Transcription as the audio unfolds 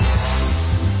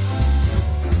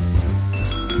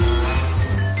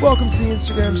Welcome to the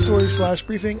Instagram Story Flash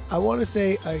Briefing. I want to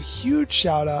say a huge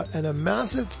shout out and a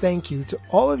massive thank you to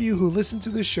all of you who listened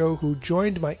to the show who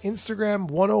joined my Instagram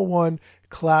 101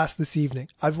 class this evening.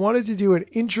 I've wanted to do an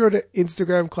intro to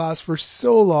Instagram class for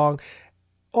so long.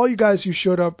 All you guys who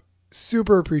showed up,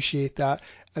 super appreciate that.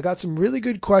 I got some really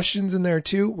good questions in there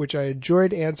too, which I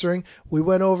enjoyed answering. We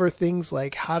went over things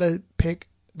like how to pick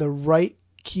the right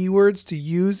keywords to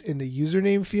use in the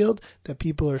username field that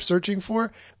people are searching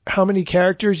for, how many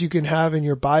characters you can have in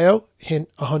your bio, hint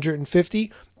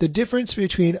 150, the difference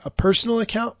between a personal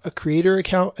account, a creator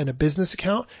account, and a business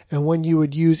account, and when you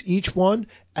would use each one,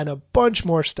 and a bunch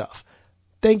more stuff.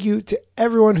 Thank you to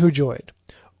everyone who joined.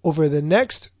 Over the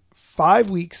next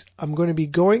 5 weeks, I'm going to be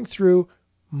going through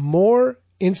more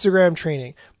Instagram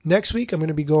training. Next week, I'm going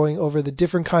to be going over the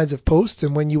different kinds of posts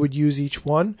and when you would use each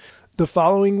one. The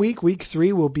following week, week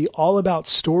 3, will be all about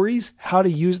stories, how to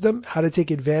use them, how to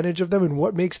take advantage of them, and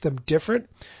what makes them different.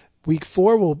 Week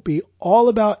 4 will be all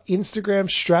about Instagram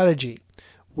strategy.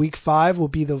 Week 5 will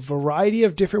be the variety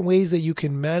of different ways that you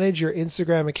can manage your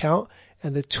Instagram account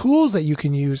and the tools that you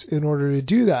can use in order to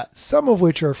do that, some of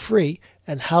which are free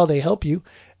and how they help you.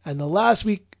 And the last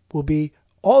week will be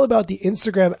all about the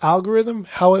Instagram algorithm,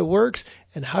 how it works,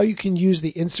 and how you can use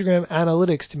the Instagram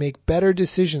analytics to make better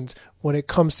decisions when it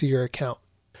comes to your account.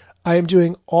 I am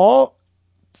doing all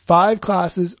 5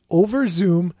 classes over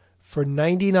Zoom for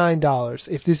 $99.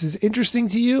 If this is interesting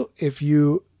to you, if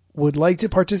you would like to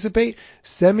participate,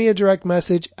 send me a direct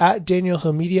message at Daniel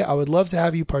Hill Media. I would love to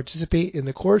have you participate in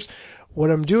the course. What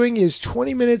I'm doing is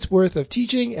 20 minutes worth of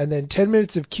teaching and then 10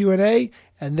 minutes of Q&A,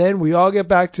 and then we all get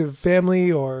back to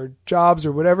family or jobs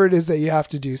or whatever it is that you have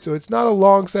to do. So it's not a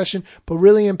long session, but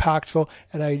really impactful.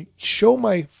 And I show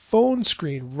my phone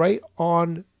screen right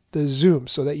on the Zoom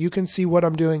so that you can see what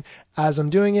I'm doing as I'm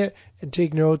doing it and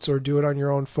take notes or do it on your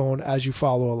own phone as you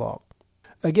follow along.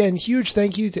 Again, huge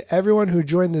thank you to everyone who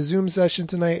joined the Zoom session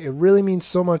tonight. It really means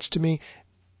so much to me.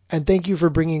 And thank you for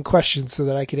bringing questions so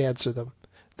that I could answer them.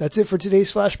 That's it for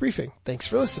today's Flash Briefing. Thanks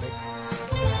for listening.